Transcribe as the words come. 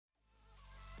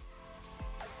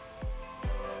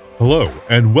Hello,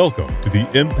 and welcome to the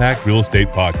Impact Real Estate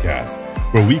Podcast,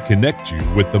 where we connect you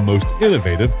with the most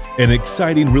innovative and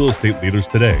exciting real estate leaders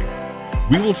today.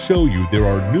 We will show you there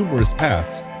are numerous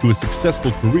paths to a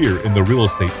successful career in the real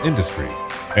estate industry,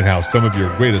 and how some of your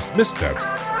greatest missteps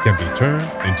can be turned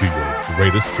into your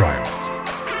greatest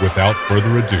triumphs. Without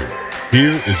further ado,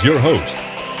 here is your host,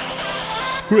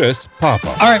 Chris Papa.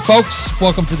 All right, folks,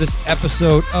 welcome to this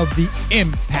episode of the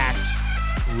Impact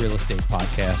Real Estate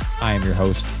Podcast. I am your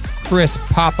host, Chris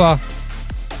Papa.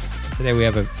 Today we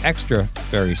have an extra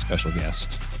very special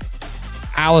guest,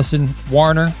 Alison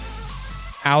Warner.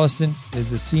 Alison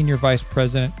is the Senior Vice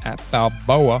President at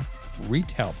Balboa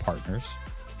Retail Partners.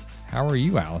 How are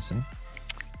you, Alison?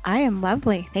 I am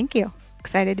lovely. Thank you.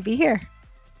 Excited to be here.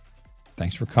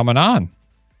 Thanks for coming on.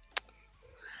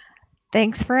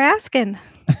 Thanks for asking.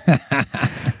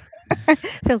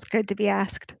 Feels good to be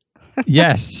asked.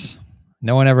 Yes.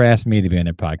 No one ever asked me to be on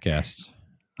their podcast.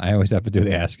 I always have to do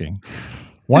the asking.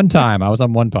 One time I was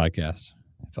on one podcast.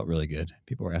 It felt really good.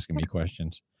 People were asking me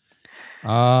questions.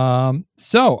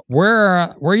 So where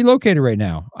are you located right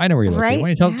now? I know where you're located.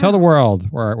 Why don't you tell the world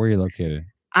where you're located?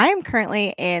 I am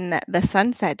currently in the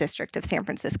Sunset District of San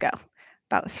Francisco,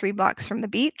 about 3 blocks from the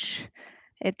beach.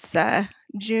 It's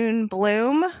June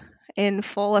bloom in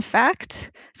full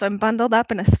effect. So I'm bundled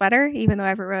up in a sweater, even though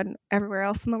everywhere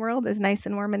else in the world is nice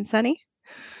and warm and sunny.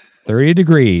 30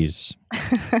 degrees.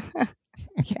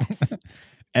 Yes.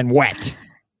 And wet.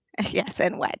 Yes,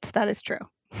 and wet. That is true.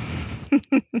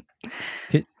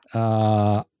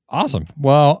 Awesome.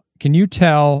 Well, can you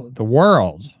tell the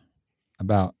world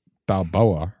about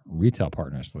Balboa Retail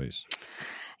Partners, please?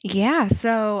 Yeah.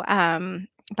 So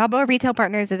Balboa Retail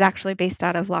Partners is actually based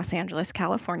out of Los Angeles,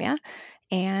 California.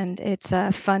 And it's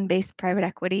a fund-based private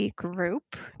equity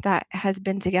group that has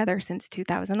been together since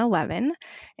 2011.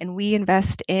 And we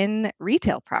invest in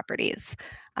retail properties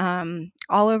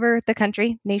all over the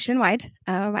country, nationwide.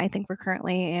 I think we're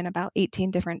currently in about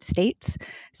 18 different states.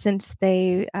 Since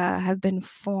they have been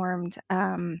formed,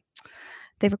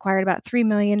 they've acquired about 3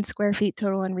 million square feet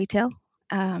total in retail.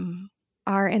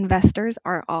 Our investors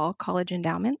are all college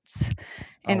endowments.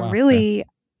 And really,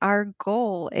 our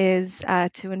goal is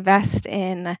to invest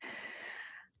in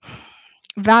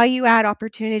value add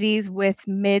opportunities with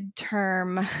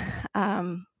midterm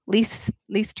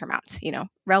lease term outs,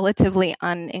 relatively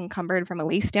unencumbered from a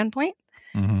lease standpoint.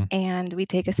 Mm-hmm. And we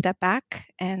take a step back,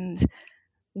 and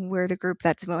we're the group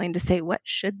that's willing to say, what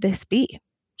should this be?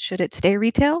 Should it stay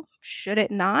retail? Should it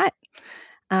not?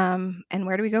 And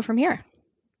where do we go from here?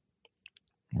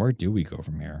 Where do we go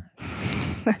from here?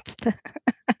 That's the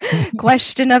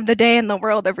question of the day in the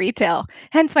world of retail.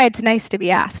 Hence why it's nice to be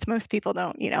asked. Most people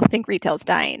don't, think retail's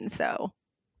dying. So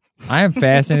I am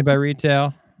fascinated by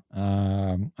retail.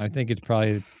 I think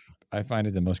I find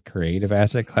it the most creative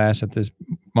asset class at this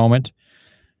moment.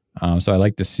 So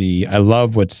I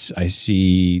love what I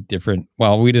see different.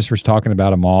 Well, we just were talking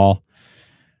about a mall.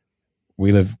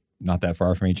 We live not that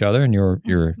far from each other, and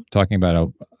you're talking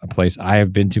about a place I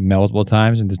have been to multiple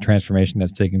times, and the transformation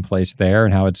that's taking place there,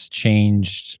 and how it's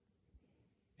changed.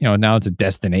 Now it's a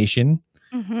destination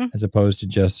as opposed to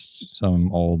just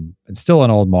some old. It's still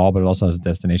an old mall, but it also has a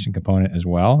destination component as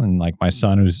well. And like my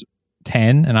son, who's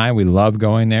 10, and we love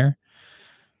going there.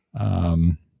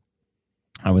 I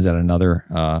was at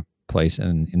another place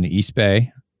in the East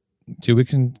Bay 2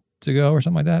 weeks ago or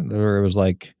something like that, where it was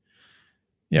like.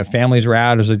 Yeah, families were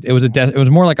out. It was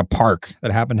more like a park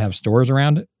that happened to have stores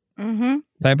around it,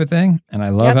 type of thing. And I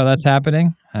love how that's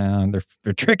happening.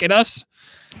 They're tricking us,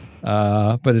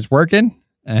 but it's working.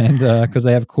 And because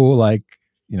they have cool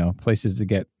places to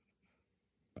get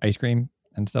ice cream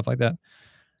and stuff like that.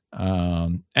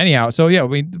 Anyhow, so yeah,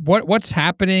 what's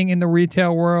happening in the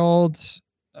retail world?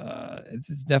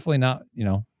 It's definitely not.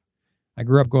 I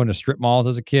grew up going to strip malls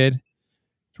as a kid.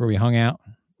 It's where we hung out.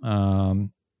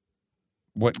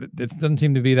 It doesn't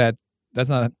seem to be that. Does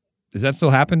that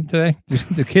still happen today?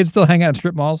 Do kids still hang out in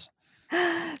strip malls?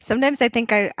 Sometimes I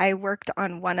think I worked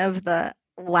on one of the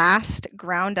last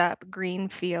ground up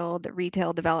greenfield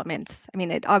retail developments. I mean,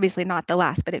 it obviously not the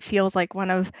last, but it feels like one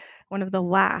of the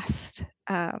last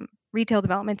retail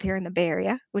developments here in the Bay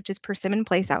Area, which is Persimmon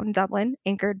Place out in Dublin,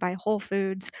 anchored by Whole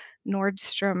Foods,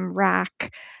 Nordstrom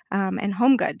Rack, and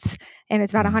Home Goods. And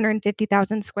it's about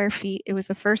 150,000 square feet. It was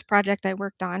the first project I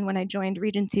worked on when I joined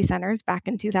Regency Centers back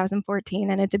in 2014.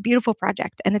 And it's a beautiful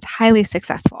project, and it's highly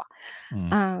successful.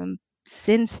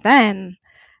 Since then,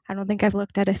 I don't think I've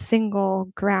looked at a single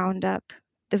ground up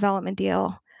development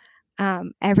deal.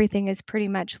 Everything is pretty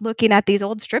much looking at these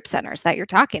old strip centers that you're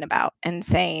talking about and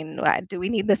saying, do we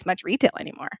need this much retail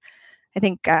anymore? I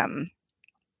think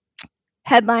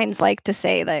headlines like to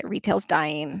say that retail's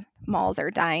dying, malls are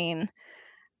dying.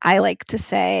 I like to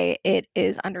say it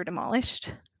is under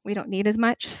demolished. We don't need as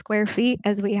much square feet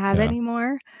as we have Yeah.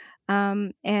 anymore.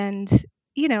 And,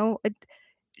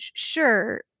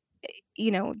 sure,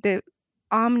 the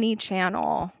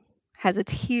omni-channel has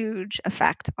its huge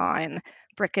effect on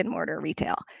brick and mortar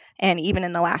retail. And even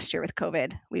in the last year with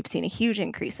COVID, we've seen a huge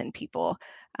increase in people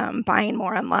buying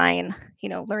more online,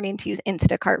 learning to use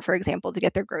Instacart, for example, to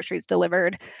get their groceries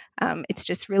delivered. It's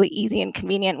just really easy and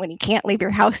convenient when you can't leave your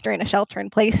house during a shelter in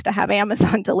place to have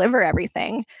Amazon deliver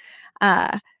everything.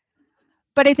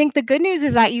 But I think the good news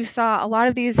is that you saw a lot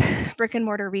of these brick and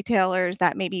mortar retailers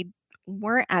that maybe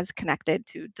weren't as connected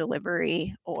to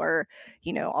delivery or,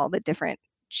 all the different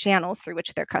channels through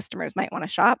which their customers might want to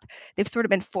shop. They've sort of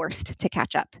been forced to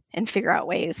catch up and figure out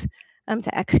ways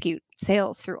to execute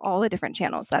sales through all the different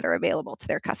channels that are available to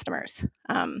their customers.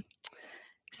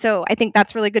 So I think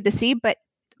that's really good to see. But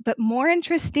more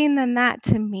interesting than that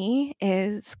to me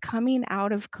is coming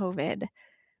out of COVID,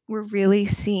 we're really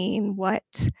seeing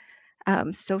what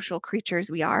social creatures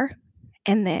we are.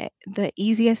 And the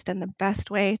easiest and the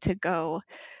best way to go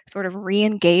sort of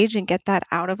re-engage and get that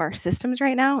out of our systems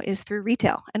right now is through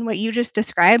retail. And what you just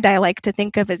described, I like to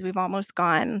think of as we've almost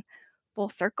gone full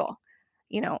circle.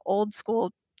 Old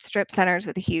school strip centers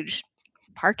with a huge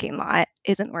parking lot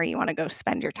isn't where you want to go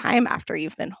spend your time after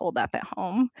you've been holed up at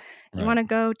home. You want to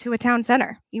go to a town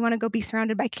center. You want to go be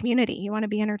surrounded by community. You want to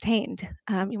be entertained.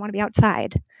 You want to be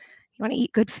outside. You want to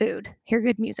eat good food, hear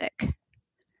good music.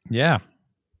 Yeah.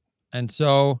 And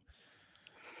so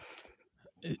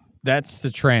that's the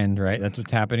trend, right? That's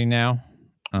what's happening now.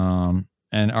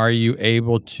 And are you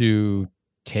able to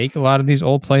take a lot of these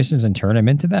old places and turn them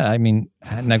into that? I mean,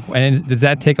 and does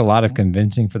that take a lot of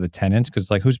convincing for the tenants?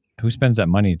 Because like, who spends that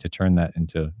money to turn that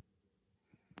into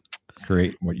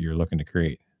create what you're looking to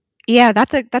create? Yeah,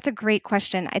 that's a great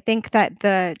question. I think that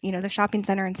the shopping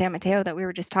center in San Mateo that we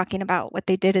were just talking about, what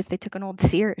they did is they took an old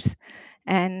Sears,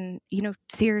 and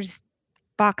Sears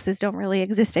boxes don't really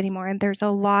exist anymore, and there's a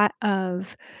lot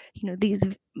of these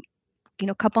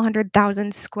couple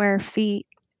 100,000 square feet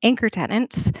anchor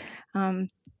tenants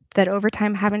that over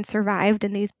time haven't survived,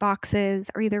 and these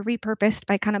boxes are either repurposed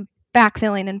by kind of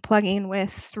backfilling and plugging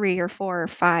with 3 or 4 or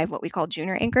 5 what we call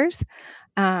junior anchors.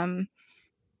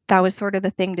 That was sort of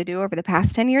the thing to do over the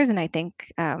past 10 years. And I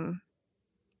think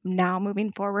now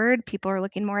moving forward, people are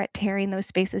looking more at tearing those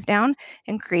spaces down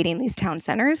and creating these town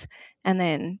centers, and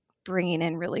then bringing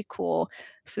in really cool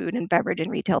food and beverage and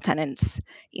retail tenants,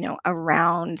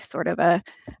 around sort of a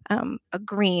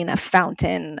green, a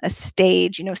fountain, a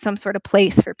stage, some sort of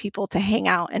place for people to hang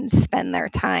out and spend their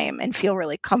time and feel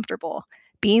really comfortable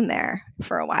being there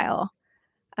for a while.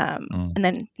 And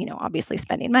then, obviously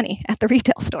spending money at the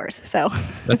retail stores. So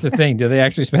that's the thing. Do they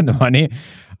actually spend the money?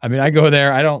 I mean, I go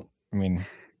there.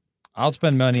 I'll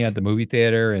spend money at the movie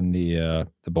theater and the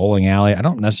bowling alley. I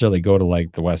don't necessarily go to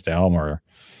like the West Elm or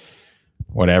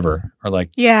whatever, or like,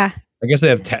 yeah, I guess they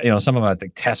have, some of them, I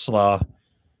think Tesla.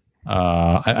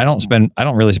 I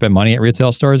don't really spend money at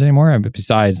retail stores anymore,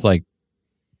 besides like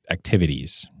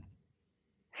activities.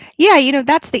 Yeah,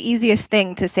 that's the easiest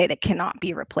thing to say that cannot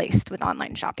be replaced with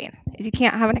online shopping is you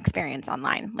can't have an experience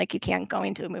online like you can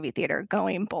going to a movie theater,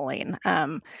 going bowling.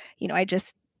 I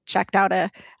just checked out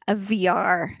a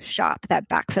VR shop that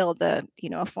backfilled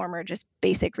a former just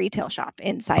basic retail shop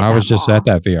inside that I was just mall. at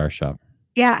that VR shop.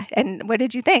 Yeah, and what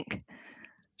did you think?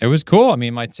 It was cool. I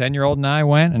mean, my 10-year-old and I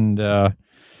went and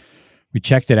we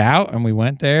checked it out, and we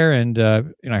went there, and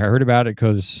I heard about it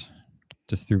because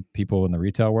just through people in the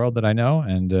retail world that I know,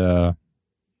 and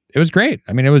it was great.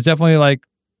 I mean, it was definitely like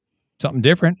something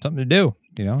different, something to do.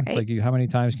 It's Right. like how many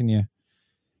times can you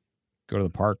go to the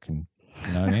park? And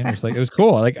you know what I mean? It was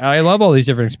cool. Like, I love all these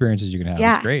different experiences you can have.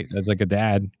 Yeah. It's great. As like a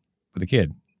dad with a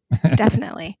kid.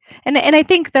 Definitely. And I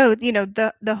think though,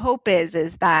 the hope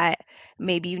is that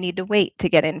maybe you need to wait to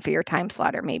get in for your time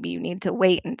slot, or maybe you need to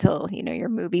wait until, your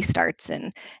movie starts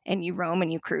and you roam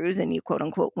and you cruise and you quote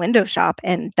unquote window shop.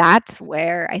 And that's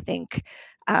where I think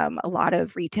a lot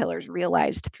of retailers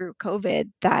realized through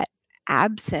COVID that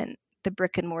absent the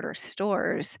brick and mortar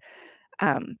stores,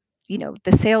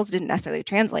 the sales didn't necessarily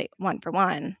translate one for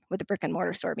one with the brick and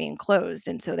mortar store being closed.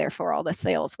 And so therefore all the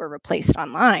sales were replaced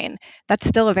online. That's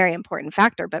still a very important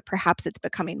factor, but perhaps it's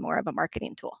becoming more of a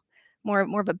marketing tool, more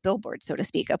of a billboard, so to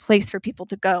speak, a place for people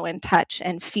to go and touch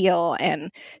and feel and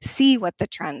see what the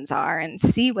trends are and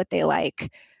see what they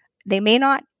like. They may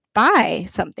not buy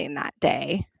something that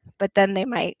day, but then they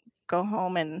might go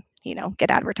home and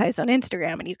get advertised on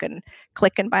Instagram, and you can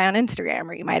click and buy on Instagram,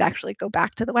 or you might actually go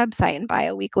back to the website and buy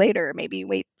a week later, maybe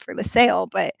wait for the sale.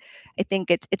 But I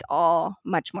think it's all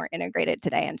much more integrated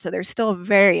today. And so there's still a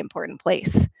very important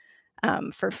place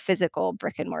for physical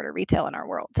brick and mortar retail in our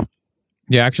world.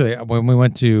 Yeah, actually, when we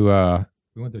went to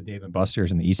Dave and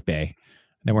Buster's in the East Bay,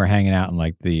 and then we're hanging out in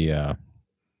like the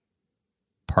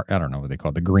part, I don't know what they call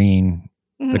it, the green,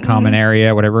 the common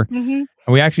area, whatever. And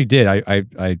we actually did.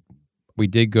 We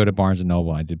did go to Barnes and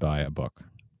Noble. I did buy a book.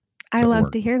 I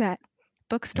love to hear that.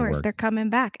 Bookstores, they're coming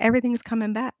back. Everything's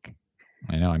coming back.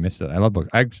 I know. I missed it. I love books.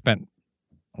 I spent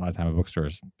a lot of time at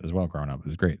bookstores as well growing up. It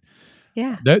was great.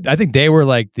 Yeah. I think they were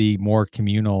like the more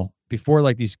communal, before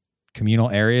like these communal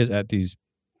areas at these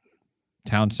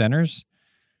town centers.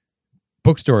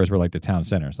 Bookstores were like the town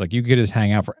centers. Like you could just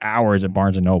hang out for hours at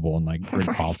Barnes and Noble and like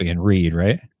drink coffee and read,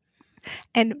 right?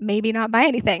 And maybe not buy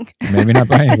anything. Maybe not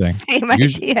buy anything. Same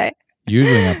idea.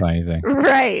 Usually not buy anything.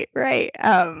 Right.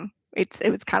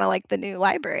 It was kind of like the new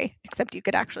library, except you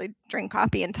could actually drink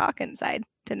coffee and talk inside.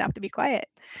 Didn't have to be quiet.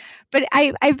 But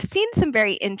I've seen some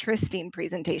very interesting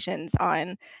presentations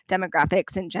on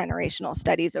demographics and generational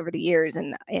studies over the years.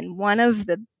 And one of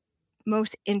the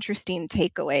most interesting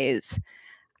takeaways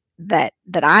that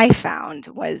I found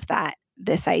was that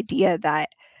this idea that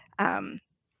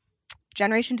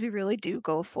generations, we really do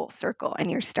go full circle, and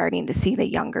you're starting to see the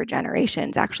younger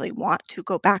generations actually want to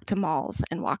go back to malls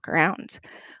and walk around,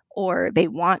 or they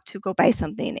want to go buy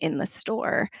something in the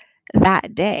store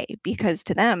that day, because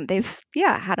to them, they've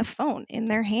had a phone in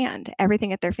their hand,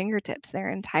 everything at their fingertips their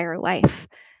entire life.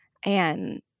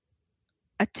 And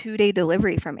a 2-day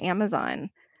delivery from Amazon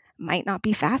might not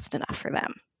be fast enough for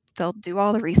them. They'll do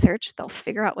all the research, they'll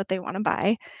figure out what they want to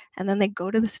buy, and then they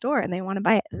go to the store and they want to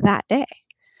buy it that day.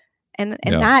 And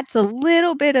that's a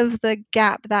little bit of the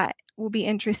gap that will be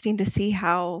interesting to see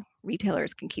how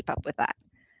retailers can keep up with that.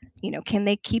 Can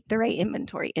they keep the right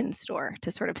inventory in store to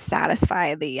sort of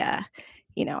satisfy the,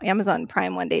 Amazon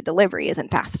Prime 1-day delivery isn't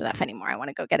fast enough anymore. I want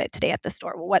to go get it today at the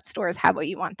store. Well, what stores have what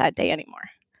you want that day anymore?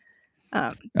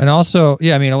 And also,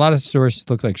 a lot of stores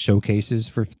look like showcases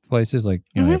for places like,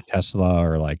 they have Tesla,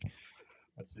 or like,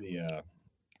 what's the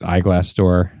eyeglass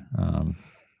store?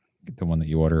 The one that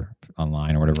you order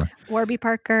online or whatever. Warby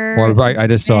Parker. I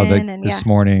just saw this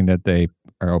morning that they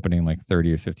are opening like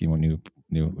 30 or 50 new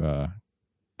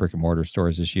brick and mortar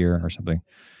stores this year or something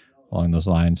along those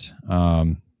lines.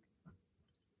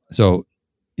 So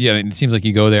it seems like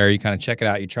you go there, you kind of check it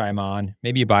out, you try them on,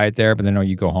 maybe you buy it there, but then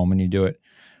you go home and you do it.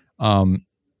 And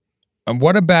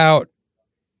what about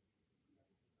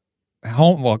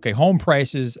home? Well, okay, home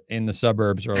prices in the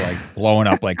suburbs are like blowing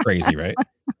up like crazy, right?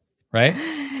 Right?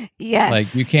 Yes.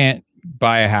 Like you can't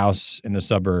buy a house in the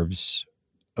suburbs,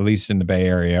 at least in the Bay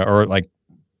Area or like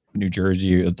New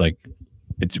Jersey.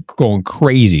 It's going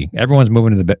crazy. Everyone's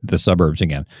moving to the suburbs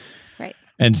again. Right.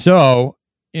 And so,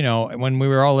 when we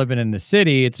were all living in the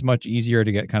city, it's much easier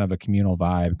to get kind of a communal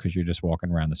vibe because you're just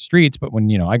walking around the streets. But when,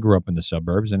 I grew up in the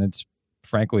suburbs, and it's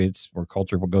where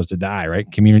culture goes to die,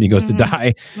 right? Community goes to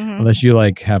die unless you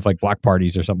have block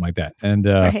parties or something like that. And,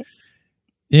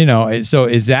 right. So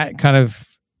is that kind of,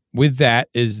 with that,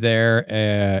 is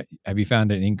there, have you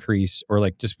found an increase, or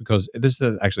just because this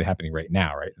is actually happening right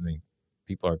now, right? I mean,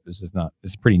 this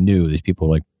is pretty new. These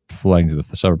people flooding to the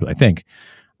suburbs, I think.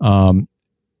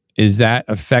 Is that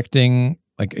affecting,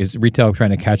 is retail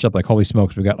trying to catch up? Holy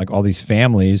smokes, we got all these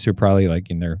families who are probably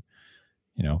in their,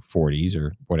 40s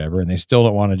or whatever, and they still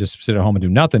don't want to just sit at home and do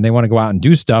nothing. They want to go out and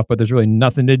do stuff, but there's really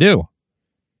nothing to do.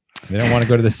 They don't want to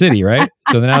go to the city, right?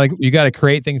 So then now you got to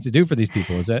create things to do for these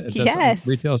people. Is that something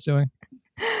retail is doing?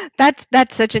 That's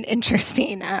such an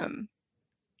interesting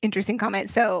comment.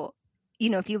 So,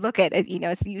 if you look at it,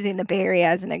 it's using the Bay Area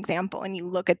as an example, and you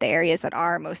look at the areas that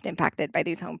are most impacted by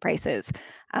these home prices,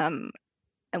 and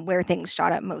where things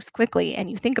shot up most quickly,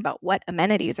 and you think about what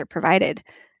amenities are provided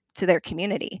to their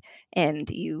community. And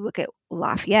you look at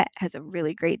Lafayette has a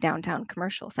really great downtown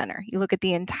commercial center. You look at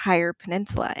the entire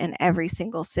peninsula, and every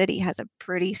single city has a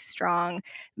pretty strong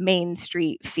Main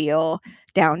Street feel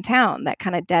downtown that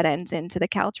kind of dead ends into the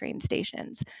Caltrain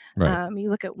stations. Right. You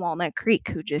look at Walnut Creek,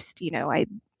 who just, I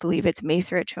believe it's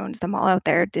Macerich owns the mall out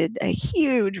there, did a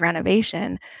huge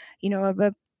renovation, of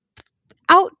a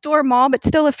outdoor mall, but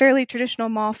still a fairly traditional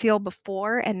mall feel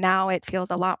before, and now it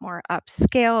feels a lot more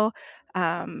upscale.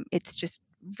 It's just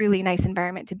really nice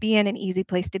environment to be in, an easy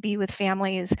place to be with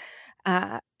families.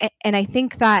 And I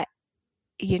think that,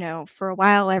 for a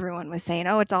while, everyone was saying,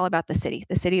 oh, it's all about the city.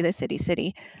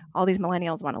 All these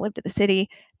millennials want to live to the city.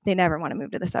 They never want to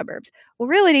move to the suburbs. Well,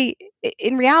 really,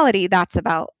 in reality, that's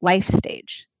about life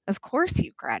stage of course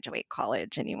you graduate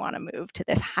college and you want to move to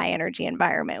this high energy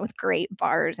environment with great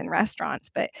bars and restaurants.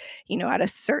 But, at a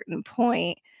certain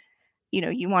point,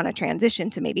 you want to transition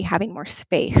to maybe having more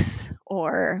space,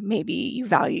 or maybe you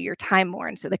value your time more.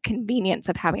 And so the convenience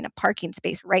of having a parking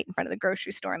space right in front of the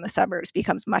grocery store in the suburbs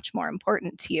becomes much more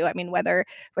important to you. I mean, whether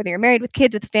you're married with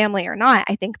kids, with family or not,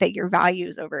 I think that your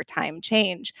values over time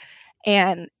change.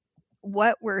 And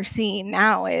what we're seeing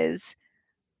now is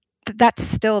that's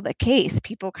still the case.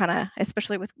 People kind of,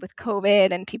 especially with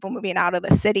COVID and people moving out of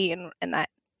the city, and that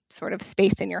sort of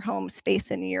space in your home,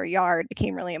 space in your yard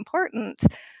became really important,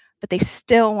 but they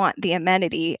still want the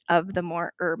amenity of the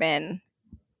more urban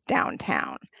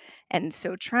downtown. And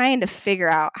so trying to figure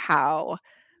out how,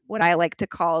 what I like to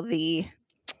call the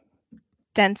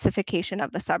densification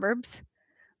of the suburbs,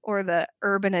 or the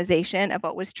urbanization of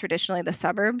what was traditionally the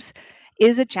suburbs,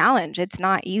 is a challenge. It's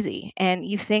not easy. And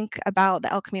you think about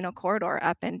the El Camino corridor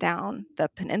up and down the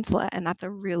peninsula, and that's a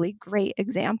really great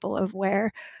example of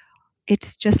where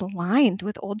it's just lined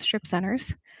with old strip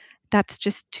centers. That's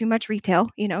just too much retail.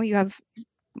 You have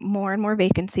more and more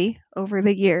vacancy over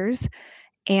the years,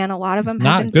 and a lot of them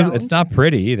have been zoned. It's not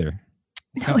pretty either.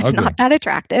 No, it's not that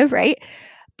attractive, right?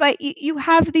 But you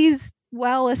have these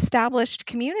well-established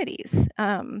communities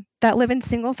that live in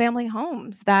single-family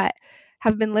homes that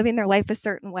have been living their life a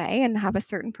certain way and have a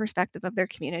certain perspective of their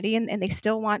community, and they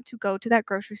still want to go to that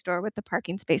grocery store with the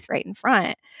parking space right in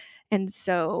front. And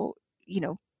so,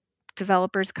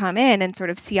 developers come in and sort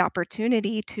of see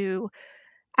opportunity to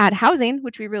add housing,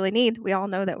 which we really need. We all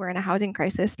know that we're in a housing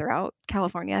crisis throughout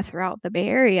California, throughout the Bay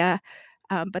Area.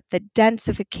 But the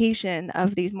densification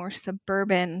of these more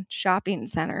suburban shopping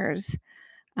centers,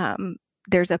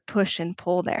 there's a push and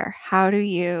pull there. How do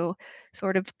you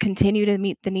sort of continue to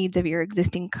meet the needs of your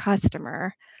existing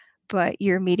customer, but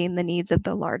you're meeting the needs of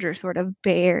the larger sort of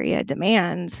Bay Area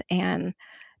demands? And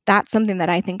that's something that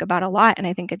I think about a lot. And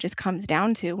I think it just comes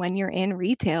down to, when you're in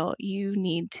retail, you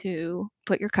need to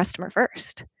put your customer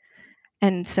first.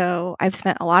 And so I've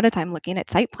spent a lot of time looking at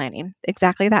site planning,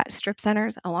 exactly that, strip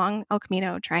centers along El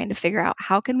Camino, trying to figure out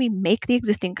how can we make the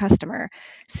existing customer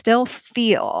still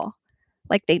feel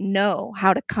like they know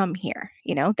how to come here.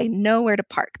 They know where to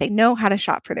park, they know how to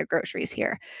shop for their groceries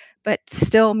here, but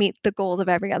still meet the goals of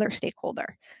every other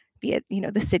stakeholder, be it,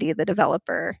 the city, the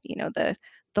developer,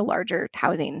 the larger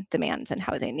housing demands and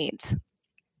housing needs.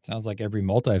 Sounds like every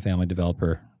multifamily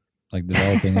developer, like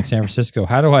developing in San Francisco.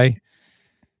 How do I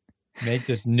make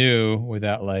this new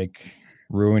without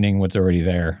ruining what's already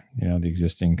there? The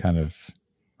existing kind of,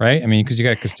 right? I mean, because you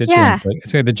got constituents,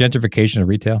 it's like the gentrification of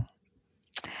retail.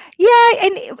 Yeah,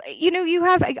 and you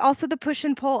have also the push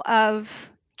and pull of,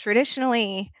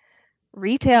 traditionally,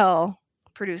 retail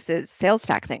produces sales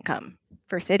tax income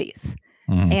for cities.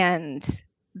 Mm-hmm. And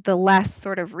the less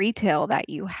sort of retail that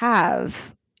you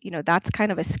have, that's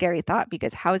kind of a scary thought,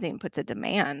 because housing puts a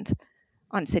demand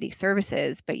on city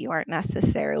services, but you aren't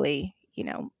necessarily,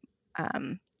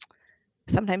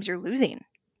 sometimes you're losing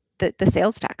the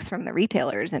sales tax from the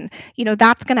retailers. And,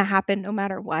 that's going to happen no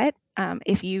matter what.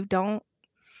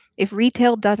 If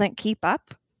retail doesn't keep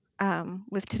up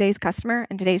with today's customer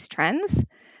and today's trends,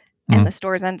 and the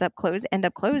stores end up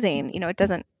closing,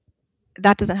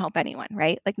 that doesn't help anyone,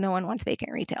 right? Like, no one wants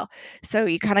vacant retail. So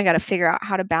you kind of got to figure out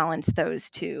how to balance those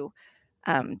two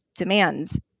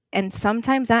demands. And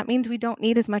sometimes that means we don't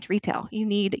need as much retail. You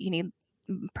need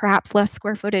perhaps less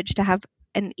square footage to have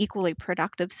an equally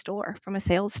productive store from a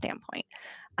sales standpoint.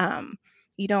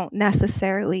 You don't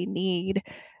necessarily need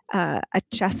a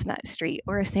Chestnut Street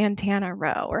or a Santana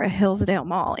Row or a Hillsdale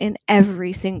Mall in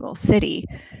every single city.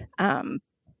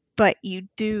 But you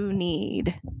do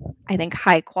need, I think,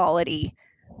 high quality,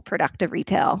 productive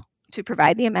retail to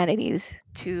provide the amenities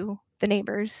to the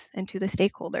neighbors and to the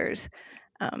stakeholders.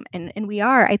 And we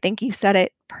are, I think you said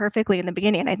it perfectly in the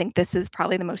beginning, I think this is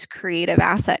probably the most creative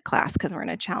asset class, because we're in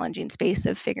a challenging space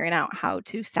of figuring out how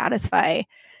to satisfy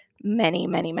many,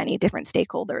 many, many different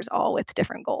stakeholders, all with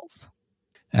different goals.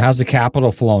 How's the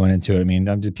capital flowing into it? I mean,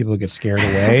 do people get scared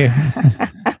away?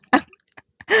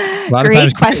 A lot Great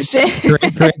of times, question.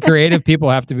 creative people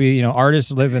have to be,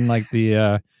 artists live in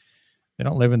they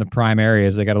don't live in the prime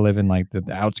areas. They got to live in the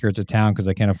outskirts of town because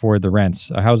they can't afford the rents.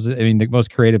 The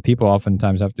most creative people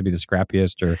oftentimes have to be the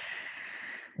scrappiest, or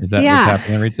is that what's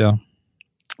happening in retail?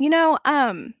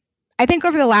 I think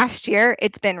over the last year,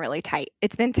 it's been really tight.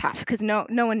 It's been tough because no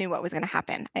one knew what was going to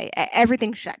happen.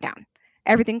 Everything shut down.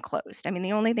 everything closed. I mean,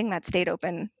 the only thing that stayed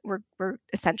open were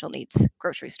essential needs,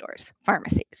 grocery stores,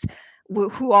 pharmacies,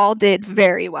 who all did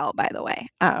very well, by the way.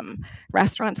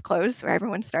 Restaurants closed, where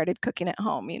everyone started cooking at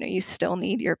home. You still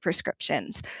need your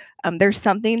prescriptions. There's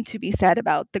something to be said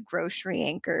about the grocery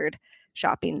anchored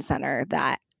shopping center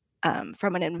that,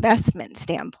 from an investment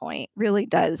standpoint, really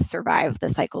does survive the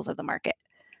cycles of the market.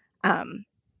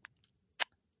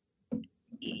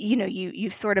 You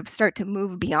sort of start to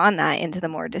move beyond that into the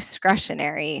more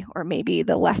discretionary, or maybe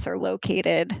the lesser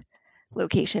located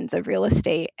locations of real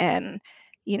estate. And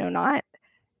not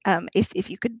if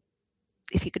you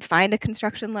could find a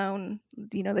construction loan,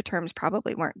 the terms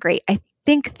probably weren't great. I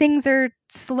think things are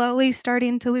slowly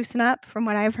starting to loosen up from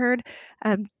what I've heard.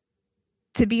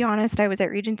 To be honest, I was at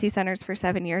Regency Centers for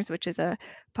 7 years, which is a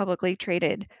publicly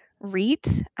traded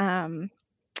REIT,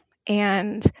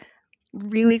 and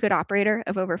really good operator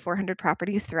of over 400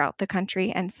 properties throughout the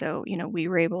country. And so, we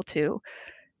were able to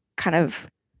kind of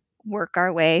work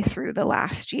our way through the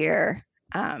last year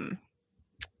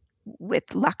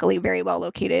with luckily very well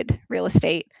located real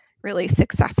estate, really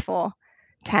successful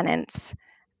tenants.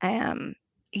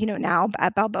 Now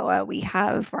at Balboa, we're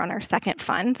on our second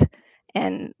fund,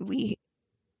 and we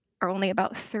are only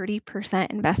about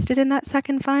 30% invested in that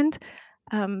second fund.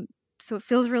 So it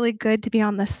feels really good to be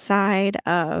on the side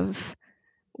of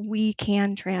we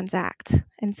can transact.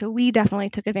 And so we definitely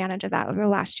took advantage of that over the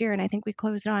last year. And I think we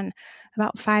closed on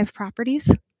about 5 properties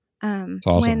It's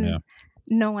awesome, when yeah.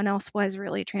 no one else was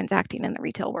really transacting in the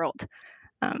retail world.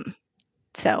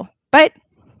 But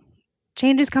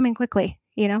change is coming quickly,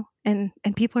 and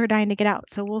people are dying to get out.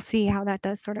 So we'll see how that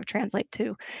does sort of translate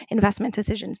to investment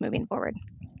decisions moving forward.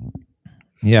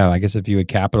 Yeah, I guess if you had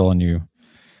capital and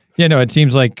it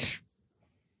seems like,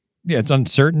 it's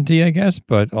uncertainty, I guess,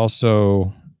 but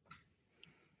also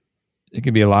it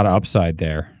could be a lot of upside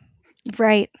there.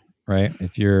 Right. Right.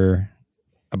 If you're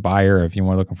a buyer, if you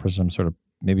want looking for some sort of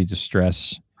maybe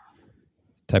distress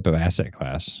type of asset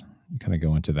class, you kind of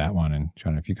go into that one and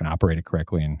try to, if you can operate it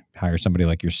correctly and hire somebody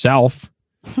like yourself,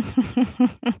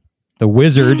 the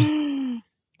wizard,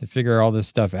 to figure all this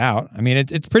stuff out. I mean,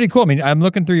 it's pretty cool. I mean, I'm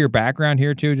looking through your background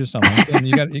here too, just on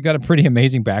LinkedIn. You got a pretty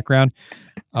amazing background.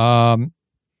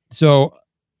 So,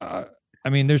 I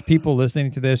mean, there's people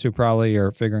listening to this who probably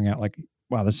are figuring out like,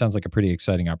 wow, this sounds like a pretty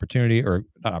exciting opportunity, or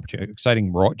not opportunity,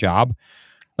 exciting job.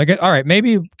 Like, all right,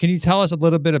 maybe can you tell us a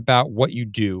little bit about what you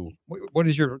do? What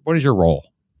is your role?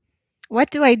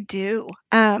 What do I do?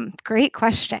 Great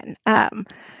question.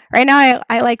 Right now,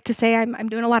 I like to say I'm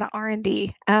doing a lot of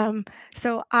R&D.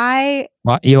 So I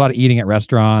eat a lot of eating at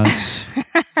restaurants.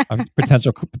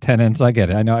 Potential tenants. I get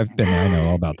it. I know. I've been there. I know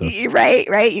all about this.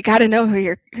 Right. You got to know who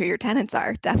your tenants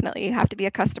are. Definitely, you have to be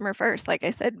a customer first. Like I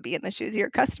said, be in the shoes of your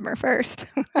customer first.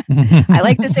 I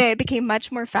like to say I became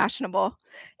much more fashionable,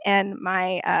 and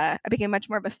I became much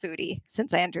more of a foodie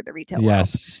since I entered the retail world.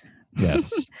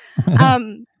 Yes.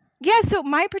 Yeah, so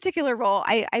my particular role,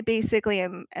 I basically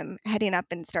am heading up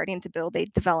and starting to build a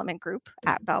development group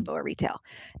at Balboa Retail.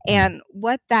 And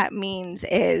what that means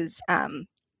is,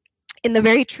 in the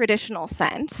very traditional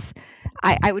sense,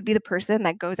 I would be the person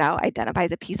that goes out,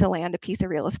 identifies a piece of land, a piece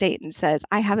of real estate, and says,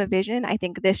 I have a vision. I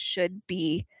think this should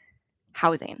be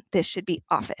housing. This should be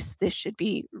office. This should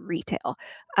be retail.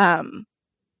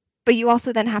 But you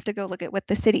also then have to go look at what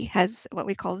the city has, what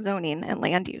we call zoning and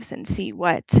land use, and see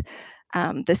what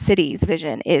the city's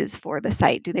vision is for the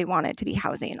site. Do they want it to be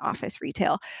housing, office,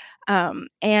 retail?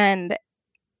 And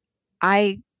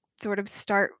I sort of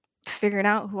start figuring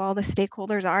out who all the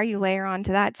stakeholders are. You layer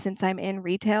onto that, since I'm in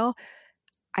retail,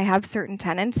 I have certain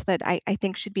tenants that I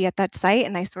think should be at that site,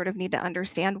 and I sort of need to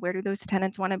understand, where do those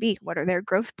tenants want to be? What are their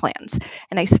growth plans?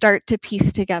 And I start to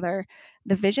piece together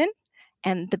the vision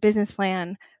and the business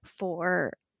plan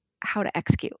for how to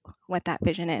execute what that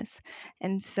vision is.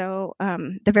 And so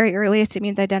the very earliest, it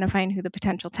means identifying who the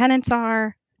potential tenants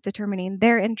are, determining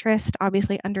their interest,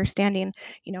 obviously understanding,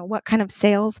 what kind of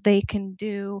sales they can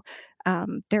do,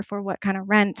 therefore what kind of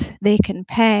rent they can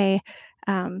pay,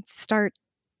 start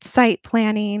site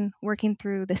planning, working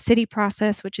through the city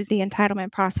process, which is the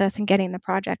entitlement process, and getting the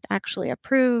project actually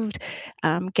approved,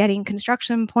 getting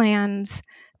construction plans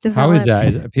developed. How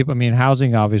is that? People, I mean,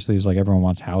 housing obviously is like, everyone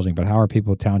wants housing, but how are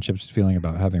people, townships, feeling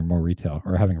about having more retail,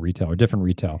 or having retail, or different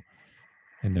retail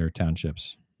in their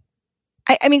townships?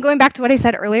 I mean, going back to what I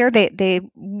said earlier, they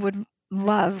would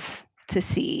love to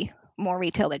see more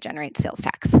retail that generates sales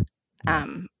tax.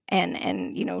 And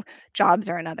jobs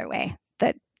are another way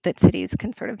that cities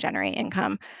can sort of generate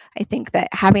income. I think that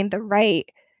having the right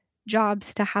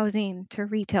jobs to housing to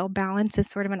retail balance is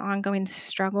sort of an ongoing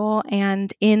struggle.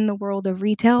 And in the world of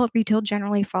retail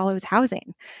generally follows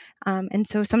housing. And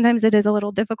so sometimes it is a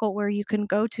little difficult where you can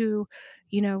go to,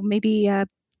 maybe a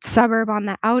suburb on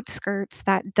the outskirts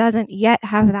that doesn't yet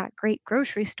have that great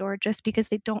grocery store just because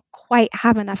they don't quite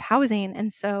have enough housing.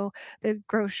 And so the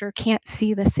grocer can't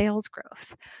see the sales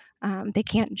growth. They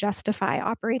can't justify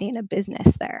operating a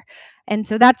business there. And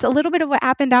so that's a little bit of what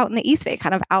happened out in the East Bay,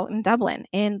 kind of out in Dublin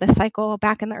in the cycle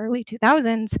back in the early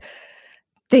 2000s.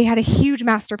 They had a huge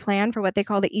master plan for what they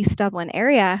call the East Dublin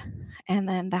area. And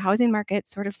then the housing market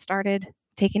sort of started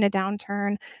taking a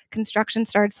downturn. Construction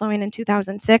started slowing in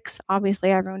 2006.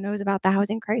 Obviously, everyone knows about the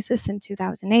housing crisis in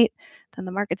 2008. Then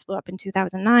the markets blew up in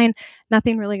 2009.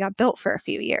 Nothing really got built for a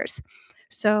few years.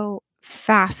 So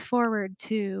fast forward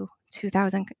to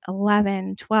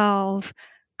 2011, 12,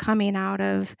 coming out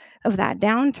of that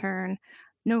downturn,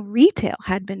 no retail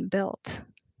had been built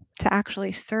to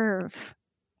actually serve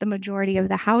the majority of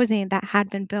the housing that had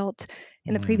been built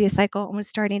in the previous cycle and was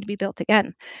starting to be built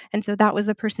again. And so that was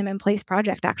the Persimmon Place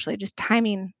project. Actually, just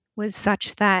timing was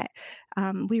such that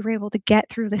we were able to get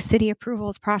through the city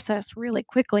approvals process really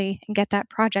quickly and get that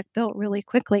project built really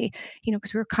quickly,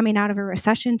 because we were coming out of a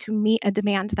recession to meet a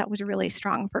demand that was really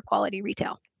strong for quality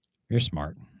retail. You're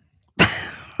smart.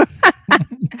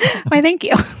 Why, thank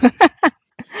you.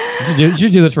 You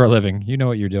should do this for a living. You know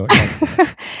what you're doing.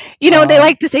 They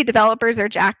like to say developers are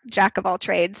jack of all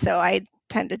trades, so I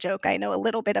tend to joke I know a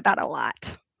little bit about a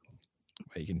lot.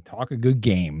 Well, you can talk a good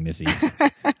game, Missy.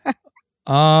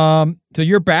 So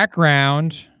your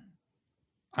background,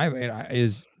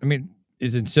 is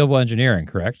in civil engineering,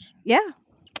 correct? Yeah.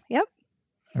 Yep.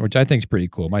 Which I think is pretty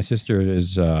cool. My sister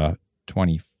is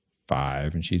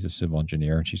 25, and she's a civil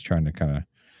engineer, and she's trying to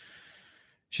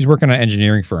she's working on an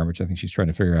engineering firm, which I think she's trying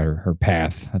to figure out her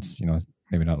path. That's,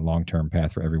 maybe not a long-term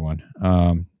path for everyone.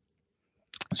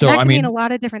 So that can mean a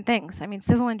lot of different things.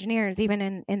 Civil engineers,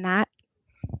 even in that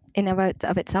in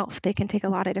of itself, they can take a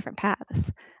lot of different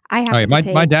paths.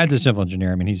 My dad's a civil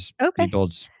engineer. Okay. He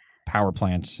builds power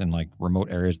plants in like remote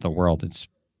areas of the world.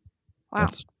 Wow.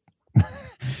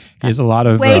 He has a lot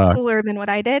of way cooler than what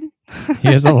I did. He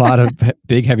has a lot of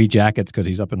big heavy jackets because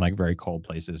he's up in like very cold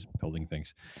places building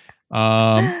things.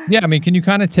 Can you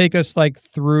kind of take us like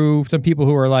through some people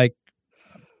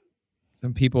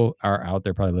are out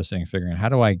there probably listening, figuring out how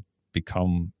do I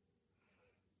become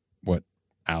what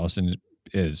Alison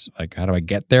is? Like, how do I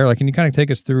get there? Like, can you kind of take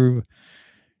us through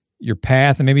your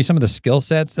path and maybe some of the skill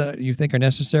sets that you think are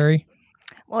necessary?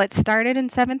 Well, it started in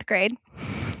 7th grade.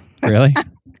 Really?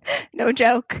 No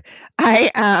joke.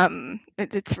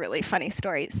 It's a really funny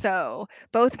story. So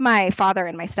both my father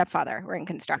and my stepfather were in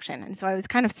construction, and so I was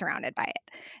kind of surrounded by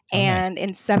it. And nice.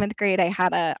 In 7th grade, I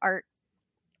had an art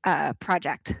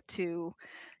project to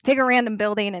take a random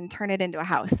building and turn it into a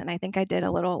house. And I think I did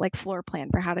a little like floor plan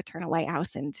for how to turn a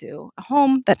lighthouse into a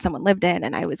home that someone lived in.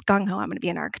 And I was gung-ho, I'm going to be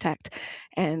an architect.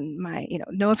 And my,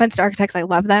 no offense to architects, I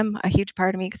love them. A huge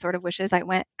part of me sort of wishes I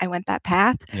went that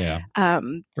path. Yeah.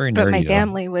 Very nerdy, but my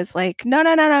family was like,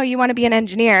 no, you want to be an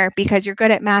engineer because you're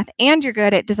good at math and you're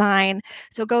good at design.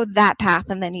 So go that path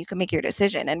and then you can make your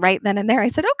decision. And right then and there I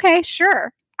said, okay,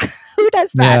 sure. Who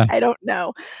does that? Yeah. I don't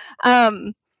know.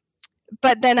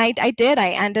 But then I did. I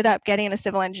ended up getting a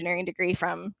civil engineering degree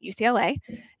from UCLA,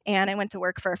 and I went to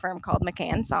work for a firm called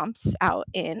McKay & Somps out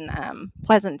in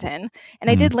Pleasanton, and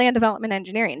I did land development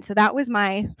engineering. So that was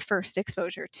my first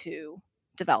exposure to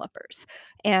developers.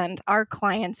 And our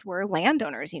clients were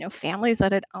landowners, families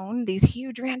that had owned these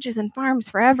huge ranches and farms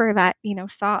forever that,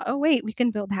 saw, oh, wait, we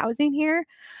can build housing here.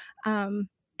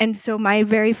 And so my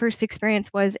very first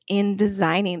experience was in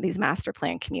designing these master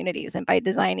plan communities. And by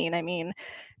designing, I mean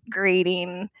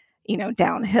grading,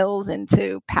 down hills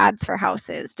into pads for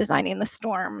houses, designing the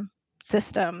storm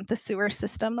system, the sewer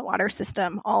system, the water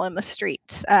system, all in the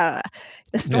streets, the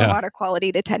stormwater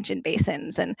quality detention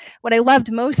basins. And what I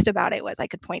loved most about it was I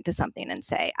could point to something and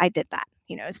say, I did that.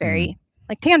 It was very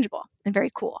tangible and very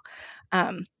cool.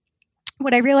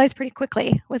 What I realized pretty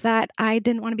quickly was that I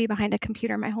didn't want to be behind a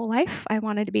computer my whole life. I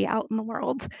wanted to be out in the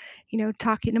world,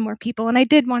 talking to more people. And I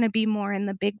did want to be more in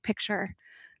the big picture,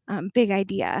 big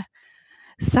idea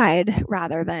side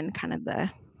rather than kind of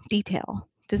the detail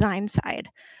design side.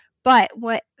 But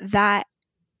what that,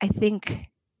 I think,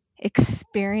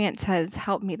 experience has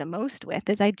helped me the most with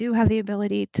is I do have the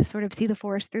ability to sort of see the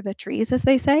forest through the trees, as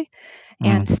they say,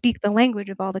 and speak the language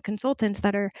of all the consultants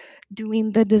that are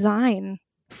doing the design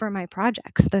for my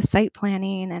projects, the site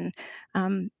planning.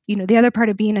 And, the other part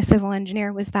of being a civil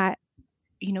engineer was that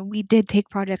we did take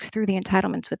projects through the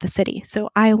entitlements with the city. So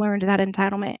I learned that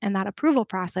entitlement and that approval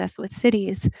process with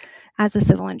cities as a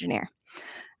civil engineer.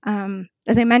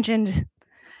 As I mentioned,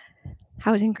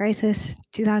 housing crisis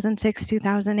 2006,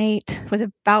 2008 was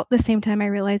about the same time I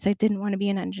realized I didn't want to be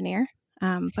an engineer.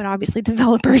 But obviously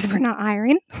developers were not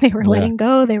hiring. They were letting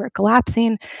go. They were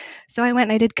collapsing. So I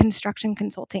went and I did construction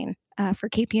consulting for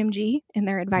KPMG in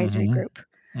their advisory group.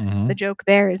 The joke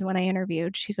there is when I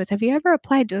interviewed, she goes, "Have you ever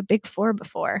applied to a Big Four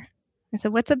before?" I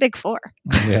said, "What's a Big Four?"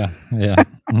 Yeah.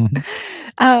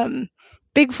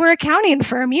 Big Four accounting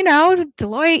firm,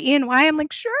 Deloitte, EY. I'm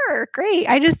like, sure, great.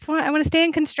 I want to stay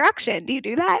in construction. Do you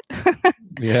do that?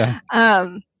 Yeah.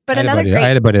 But I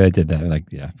had a buddy that did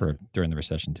that, for during the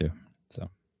recession too. So.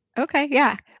 Okay,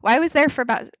 yeah. Well, I was there for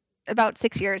about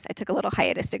 6 years. I took a little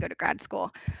hiatus to go to grad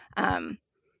school,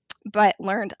 but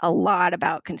learned a lot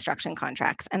about construction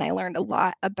contracts, and I learned a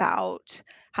lot about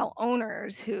how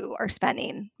owners who are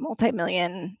spending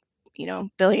multi-million,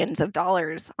 billions of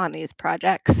dollars on these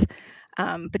projects,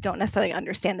 but don't necessarily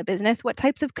understand the business, what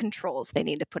types of controls they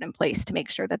need to put in place to make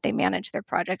sure that they manage their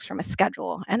projects from a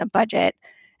schedule and a budget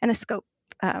and a scope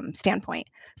standpoint.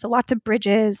 So lots of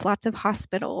bridges, lots of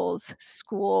hospitals,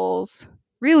 schools,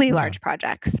 really large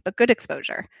projects, but good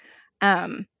exposure.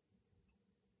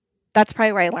 That's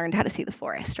probably where I learned how to see the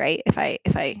forest, right? If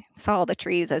I saw the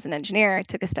trees as an engineer, I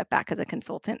took a step back as a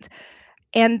consultant.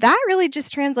 And that really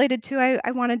just translated to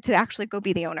I wanted to actually go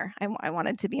be the owner. I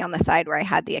wanted to be on the side where I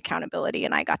had the accountability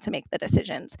and I got to make the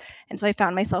decisions. And so I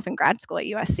found myself in grad school at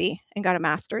USC and got a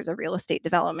master's of real estate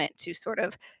development to sort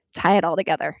of tie it all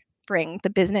together, bring the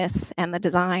business and the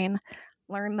design,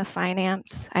 learn the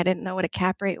finance. I didn't know what a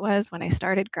cap rate was when I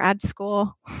started grad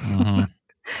school. So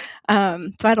I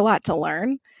had a lot to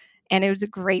learn, and it was a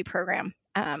great program.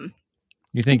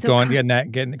 You think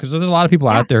getting because there's a lot of people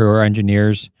out there who are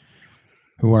engineers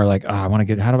who are like, how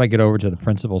do I get over to the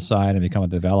principal side and become a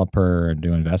developer and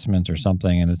do investments or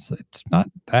something? And it's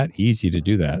not that easy to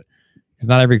do that, because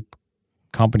not every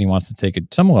company wants to take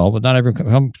it. Some will, but not every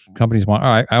companies want. All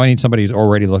right, I need somebody who's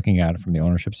already looking at it from the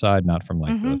ownership side, not from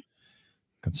the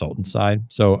consultant side.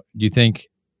 So do you think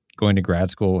going to grad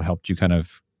school helped you kind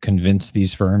of convince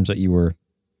these firms that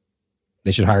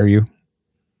they should hire you?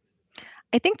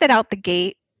 I think that out the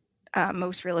gate,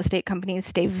 most real estate companies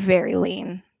stay very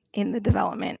lean in the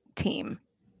development team.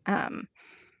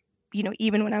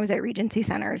 Even when I was at Regency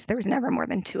Centers, there was never more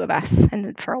than 2 of us,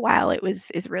 and for a while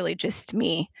is really just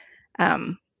me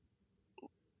in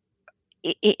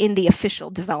the official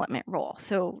development role.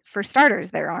 So for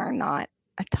starters, there are not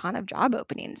a ton of job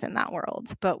openings in that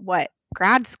world. But what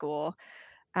grad school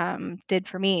did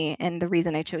for me, and the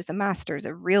reason I chose the master's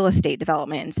of real estate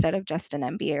development instead of just an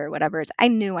MBA or whatever, is I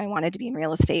knew I wanted to be in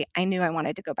real estate. I knew I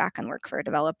wanted to go back and work for a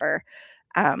developer.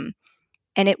 And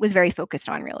it was very focused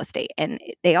on real estate. And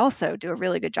they also do a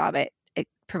really good job at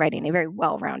providing a very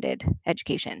well-rounded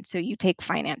education. So you take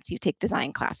finance, you take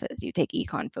design classes, you take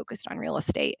econ focused on real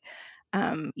estate.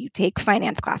 You take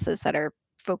finance classes that are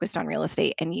focused on real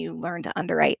estate, and you learn to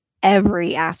underwrite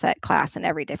every asset class in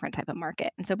every different type of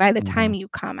market. And so by the time you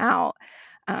come out,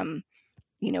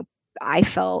 I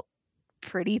felt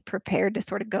pretty prepared to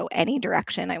sort of go any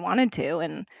direction I wanted to.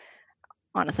 And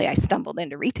honestly, I stumbled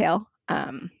into retail.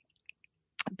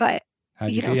 But that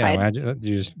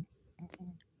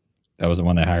was the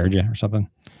one that hired you or something?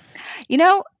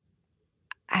 I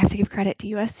have to give credit to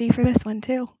USC for this one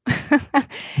too.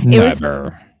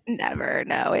 Never.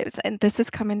 No, it was, and this is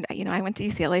coming, I went to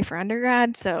UCLA for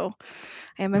undergrad, so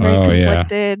I am a very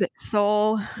conflicted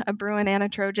soul, a Bruin and a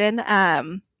Trojan.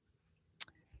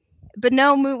 But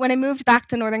no, when I moved back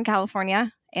to Northern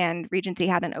California and Regency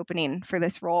had an opening for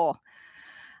this role,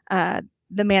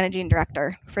 the managing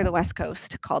director for the West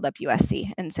Coast called up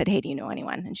USC and said, "Hey, do you know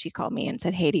anyone?" And she called me and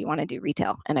said, "Hey, do you want to do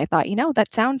retail?" And I thought,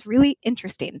 that sounds really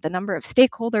interesting. The number of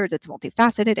stakeholders, it's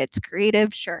multifaceted, it's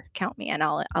creative. Sure, count me in.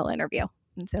 I'll interview.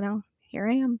 And so now here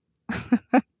I am,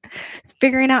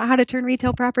 figuring out how to turn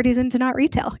retail properties into not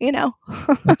retail.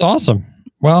 That's awesome.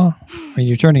 Well,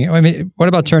 you're turning. What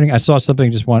about turning? I saw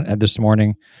something this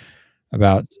morning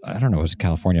about, I don't know, it was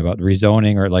California, about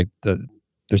rezoning, or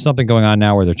there's something going on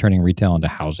now where they're turning retail into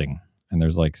housing, and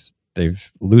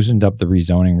they've loosened up the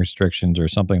rezoning restrictions or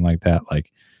something like that.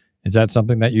 Is that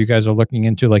something that you guys are looking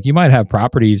into? You might have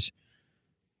properties.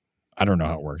 I don't know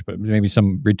how it works, but maybe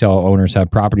some retail owners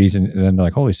have properties and then they're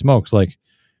like, holy smokes,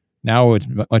 now it's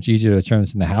much easier to turn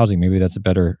this into housing. Maybe that's a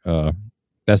better,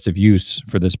 best of use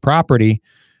for this property.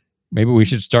 Maybe we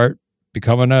should start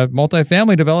becoming a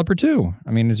multifamily developer too.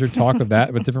 Is there talk of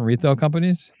that with different retail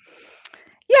companies?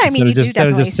 Yeah, instead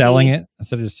of just selling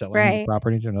the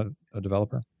property to a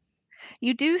developer.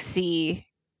 You do see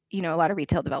a lot of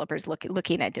retail developers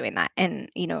looking at doing that. And,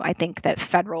 I think that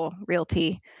Federal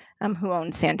Realty, who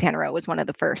owns Santana Row, was one of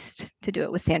the first to do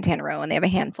it with Santana Row. And they have a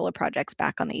handful of projects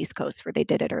back on the East Coast where they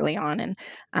did it early on.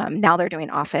 And now they're doing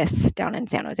office down in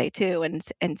San Jose too.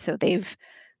 And so they've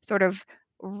sort of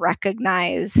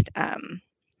recognized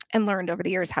and learned over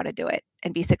the years how to do it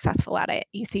and be successful at it.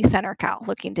 You see CenterCal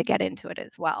looking to get into it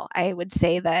as well. I would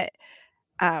say that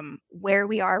where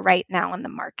we are right now in the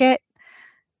market,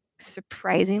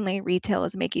 surprisingly, retail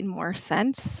is making more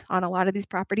sense on a lot of these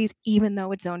properties, even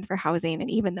though it's zoned for housing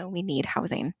and even though we need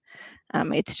housing.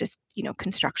 It's just,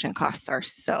 construction costs are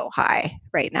so high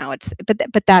right now.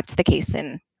 But that's the case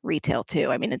in retail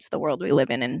too. I mean, it's the world we live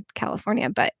in California,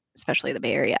 but especially the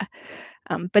Bay Area.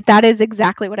 But that is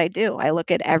exactly what I do. I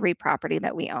look at every property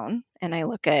that we own and I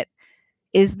look at,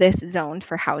 is this zoned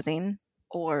for housing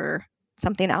or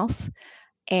something else?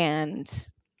 And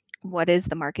what is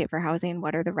the market for housing?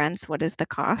 What are the rents? What is the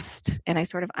cost? And I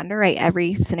sort of underwrite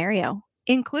every scenario,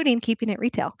 including keeping it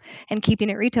retail. And keeping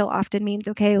it retail often means,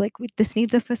 okay, like this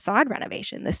needs a facade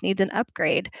renovation. This needs an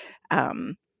upgrade.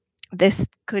 This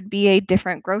could be a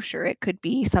different grocer. It could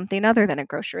be something other than a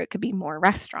grocer. It could be more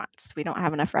restaurants. We don't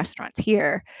have enough restaurants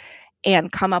here. And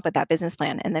come up with that business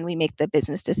plan. And then we make the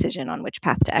business decision on which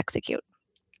path to execute.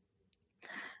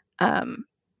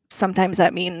 Sometimes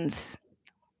that means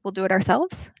we'll do it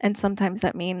ourselves. And sometimes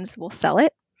that means we'll sell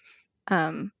it.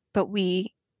 But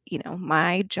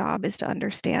my job is to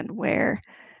understand where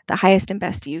the highest and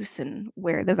best use and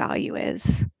where the value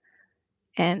is.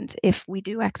 And if we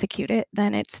do execute it,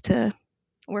 then it's to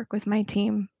work with my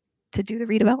team to do the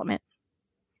redevelopment.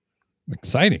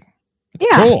 Exciting. It's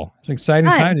cool. It's an exciting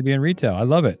time to be in retail. I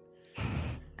love it.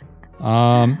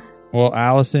 Well,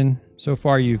 Alison, so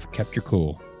far you've kept your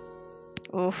cool.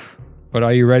 Oof. But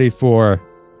are you ready for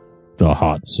the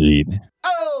hot seat?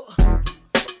 Oh!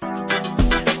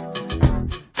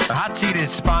 The hot seat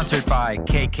is sponsored by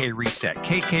KK Reset.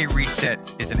 KK Reset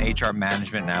is an HR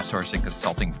management and outsourcing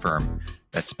consulting firm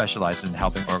that specializes in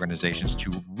helping organizations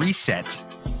to reset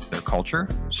their culture,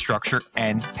 structure,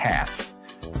 and path.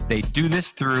 They do this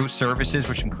through services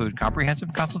which include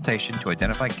comprehensive consultation to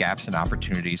identify gaps and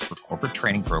opportunities for corporate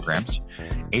training programs,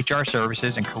 HR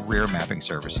services, and career mapping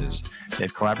services.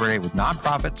 They've collaborated with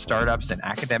nonprofit, startups, and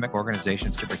academic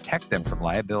organizations to protect them from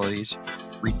liabilities,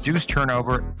 reduce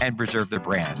turnover, and preserve their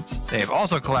brands. They have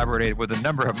also collaborated with a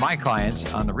number of my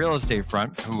clients on the real estate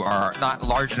front who are not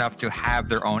large enough to have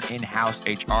their own in-house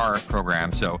HR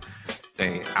program. So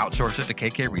they outsource it to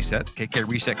KK Reset. KK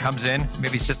Reset comes in,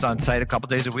 maybe sits on site a couple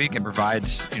days a week and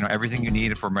provides, everything you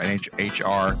need from an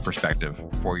HR perspective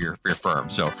for your firm.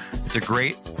 So it's a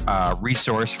great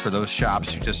resource for those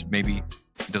shops who just maybe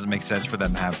it doesn't make sense for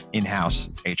them to have in-house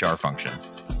HR function.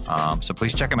 So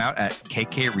please check them out at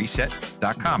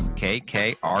kkreset.com,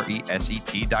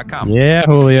 KKRESET.com. Yeah,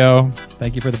 Julio.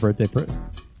 Thank you for the birthday.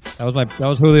 That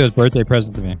was Julio's birthday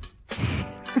present to me.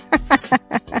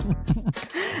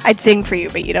 I'd sing for you,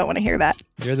 but you don't want to hear that.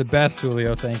 You're the best,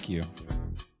 Julio. Thank you.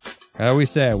 I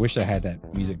always say I wish I had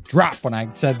that music drop when I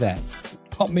said that.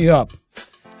 Pump me up.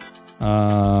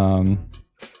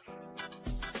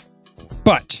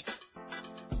 But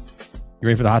you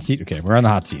ready for the hot seat? Okay, we're on the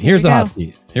hot seat. Here's the hot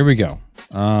seat. Here we go.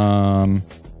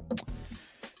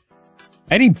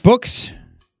 Any books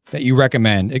that you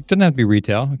recommend? It doesn't have to be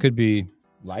retail. It could be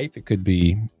life. It could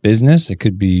be business. It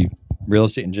could be real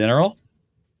estate in general.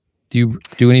 Do you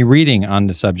do any reading on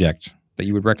the subject that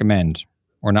you would recommend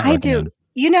or not recommend?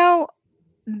 I do.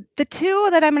 The two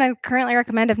that I'm going to currently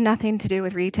recommend have nothing to do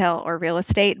with retail or real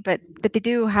estate, but they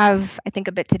do have, I think,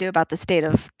 a bit to do about the state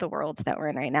of the world that we're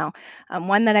in right now.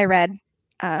 One that I read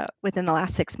within the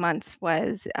last 6 months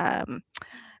was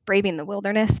Braving the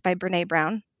Wilderness by Brene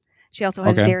Brown. She also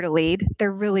has Dare to Lead.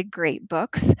 They're really great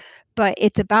books, but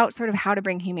it's about sort of how to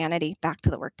bring humanity back to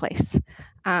the workplace.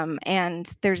 And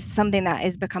there's something that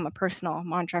has become a personal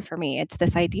mantra for me. It's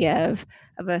this idea of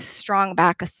a strong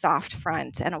back, a soft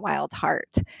front, and a wild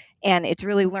heart. And it's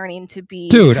really learning to be...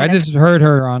 Dude, I just heard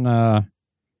her on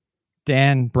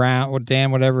Dan Brown, or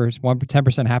Dan whatever,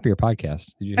 10% Happier podcast.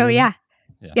 Did you hear that?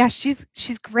 Yeah, she's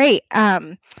great.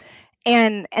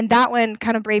 And that one,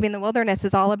 kind of Braving the Wilderness,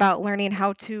 is all about learning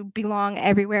how to belong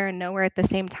everywhere and nowhere at the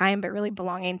same time, but really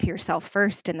belonging to yourself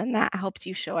first. And then that helps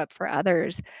you show up for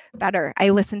others better.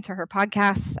 I listen to her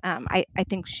podcasts. I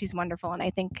think she's wonderful. And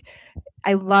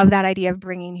I love that idea of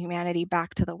bringing humanity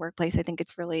back to the workplace. I think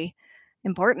it's really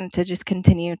important to just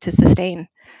continue to sustain.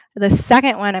 The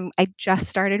second one I just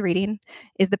started reading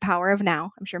is The Power of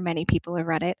Now. I'm sure many people have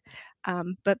read it.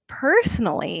 But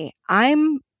personally,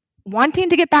 I'm wanting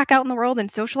to get back out in the world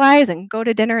and socialize and go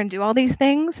to dinner and do all these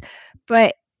things.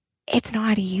 But it's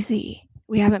not easy.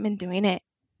 We haven't been doing it.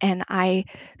 And I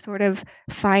sort of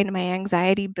find my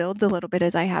anxiety builds a little bit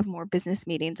as I have more business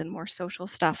meetings and more social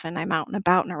stuff, and I'm out and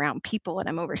about and around people, and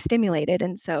I'm overstimulated.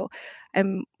 And so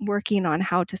I'm working on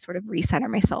how to sort of recenter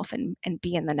myself and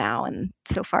be in the now. And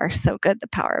so far, so good. The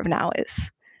Power of Now is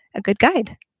a good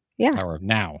guide. Yeah. Power of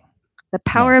Now. The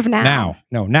Power of Now.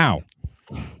 Now.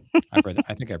 I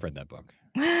think I've read that book.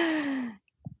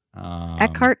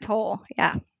 Eckhart Tolle.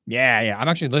 Yeah. Yeah. I'm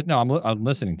actually I'm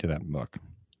listening to that book.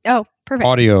 Oh, perfect.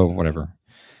 Audible.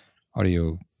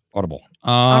 Audible.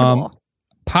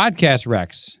 Podcast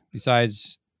Rex.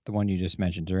 Besides the one you just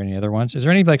mentioned, are there any other ones? Is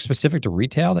there any like specific to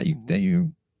retail that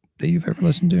you've ever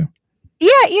listened to?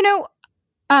 Yeah,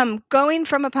 going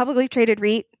from a publicly traded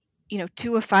REIT,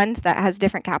 to a fund that has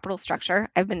different capital structure,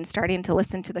 I've been starting to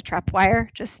listen to the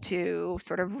Trepwire just to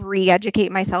sort of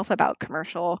re-educate myself about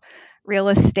commercial real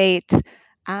estate.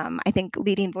 I think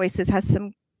Leading Voices has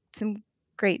some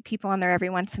great people on there every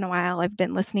once in a while. I've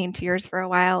been listening to yours for a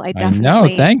while. I know.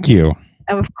 Thank you.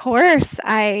 Of course,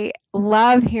 I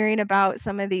love hearing about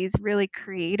some of these really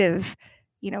creative,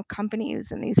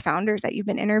 companies and these founders that you've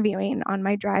been interviewing on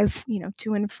my drive,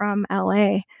 to and from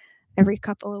LA every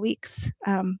couple of weeks.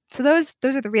 So those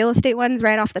are the real estate ones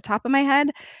right off the top of my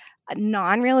head.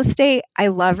 Non-real estate, I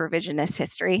love Revisionist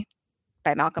History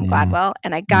by Malcolm Gladwell.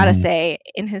 And I gotta say,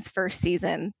 in his first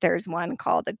season, there's one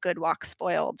called A Good Walk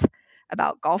Spoiled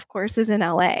about golf courses in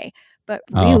LA. But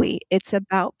really, it's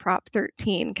about Prop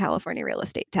 13 California real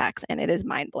estate tax, and it is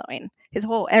mind-blowing.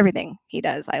 Everything he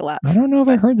does, I love. I don't know if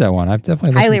I heard that one. I've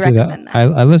definitely listened highly to recommend that.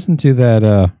 I listened to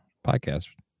that podcast.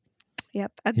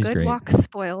 Yep, He's Good great. Walk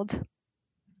Spoiled.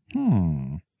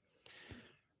 All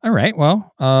right.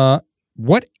 Well,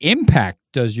 what impact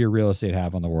does your real estate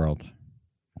have on the world?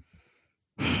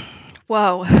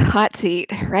 Whoa, hot seat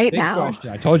right Big now.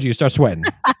 Question. I told you start sweating.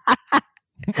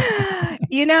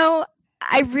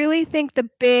 I really think the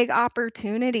big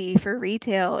opportunity for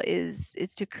retail is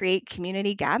to create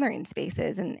community gathering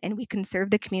spaces, and we can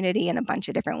serve the community in a bunch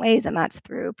of different ways, and that's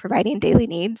through providing daily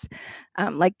needs,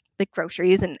 like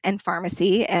groceries and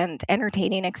pharmacy and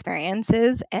entertaining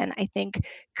experiences. And I think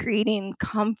creating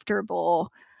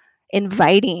comfortable,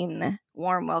 inviting,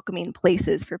 warm, welcoming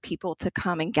places for people to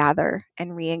come and gather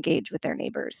and re-engage with their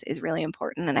neighbors is really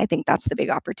important. And I think that's the big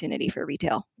opportunity for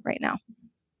retail right now.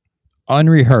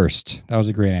 Unrehearsed. That was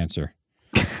a great answer.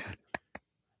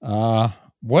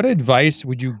 What advice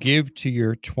would you give to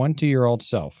your 20-year-old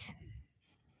self?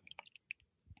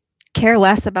 Care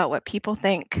less about what people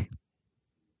think.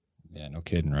 Yeah, no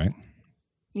kidding, right?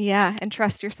 Yeah, and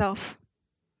trust yourself.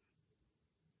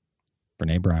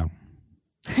 Brene Brown.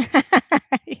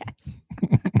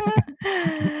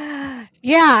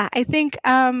 Yeah, I think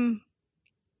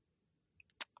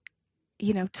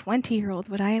 20-year-old,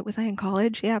 was I in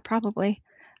college? Yeah, probably.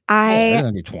 I'm going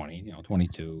to be 20,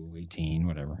 22, 18,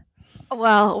 whatever.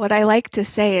 Well, what I like to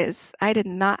say is I did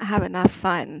not have enough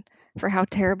fun for how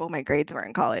terrible my grades were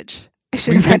in college.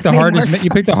 You picked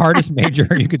the hardest major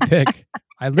you could pick.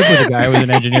 I lived with a guy who was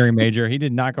an engineering major. He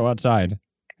did not go outside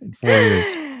in 4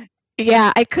 years.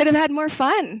 Yeah, I could have had more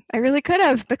fun. I really could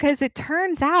have, because it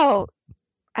turns out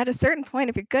at a certain point,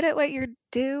 if you're good at what you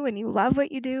do and you love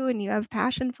what you do and you have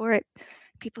passion for it,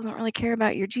 people don't really care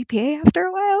about your GPA after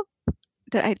a while.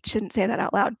 I shouldn't say that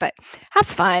out loud, but have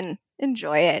fun,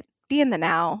 enjoy it, be in the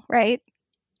now, right?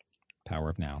 Power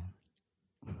of now.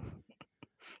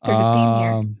 There's a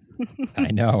theme here.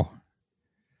 I know.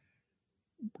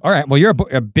 All right. Well, you're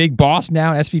a big boss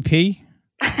now, SVP.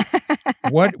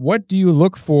 What do you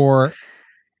look for?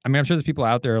 I mean, I'm sure there's people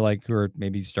out there who are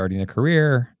maybe starting a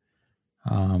career,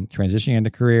 transitioning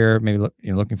into career, maybe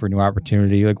looking for a new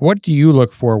opportunity. What do you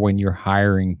look for when you're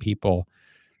hiring people?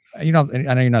 I know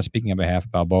you're not speaking on behalf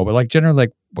of Balboa, but generally,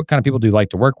 what kind of people do you like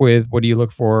to work with? What do you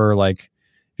look for? If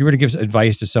you were to give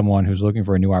advice to someone who's looking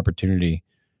for a new opportunity,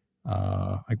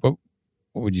 what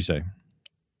would you say?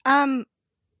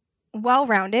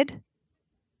 Well-rounded.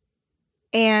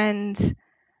 And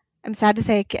I'm sad to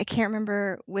say I can't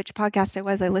remember which podcast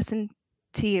I listened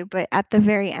to you, but at the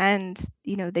very end,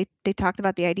 they talked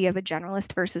about the idea of a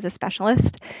generalist versus a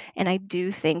specialist. And I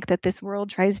do think that this world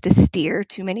tries to steer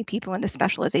too many people into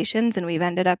specializations, and we've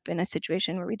ended up in a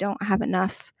situation where we don't have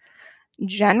enough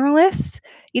generalists,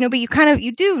 but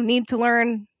you do need to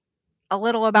learn a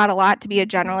little about a lot to be a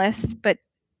generalist, but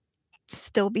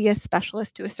still be a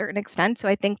specialist to a certain extent. So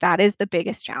I think that is the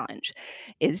biggest challenge,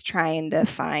 is trying to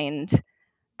find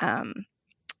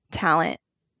talent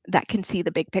that can see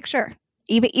the big picture.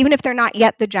 Even if they're not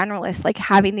yet the generalist,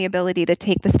 having the ability to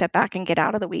take the step back and get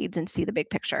out of the weeds and see the big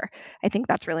picture. I think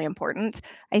that's really important.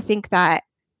 I think that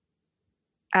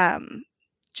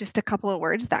just a couple of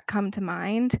words that come to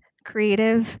mind: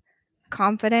 creative,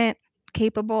 confident,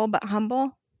 capable, but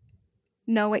humble.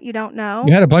 Know what you don't know.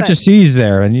 You had a bunch of C's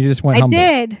there, and you just went humble.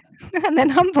 I did. And then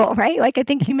humble, right? Like, I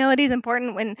think humility is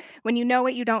important when you know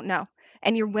what you don't know,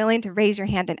 and you're willing to raise your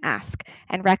hand and ask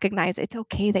and recognize it's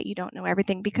okay that you don't know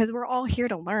everything, because we're all here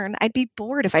to learn. I'd be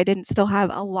bored if I didn't still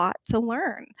have a lot to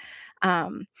learn.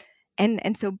 And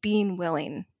so being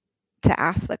willing to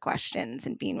ask the questions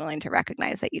and being willing to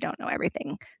recognize that you don't know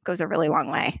everything goes a really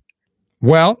long way.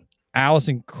 Well,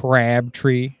 Alison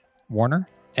Crabtree Warner,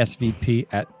 SVP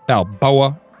at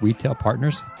Balboa Retail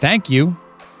Partners, thank you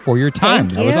for your time.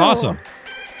 That was awesome.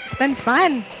 It's been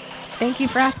fun. Thank you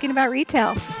for asking about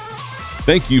retail.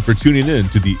 Thank you for tuning in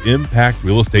to the Impact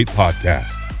Real Estate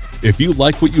Podcast. If you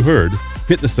like what you heard,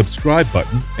 hit the subscribe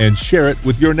button and share it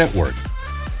with your network.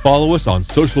 Follow us on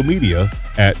social media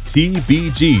at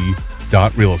tbg.realestate.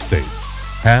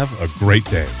 Have a great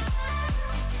day.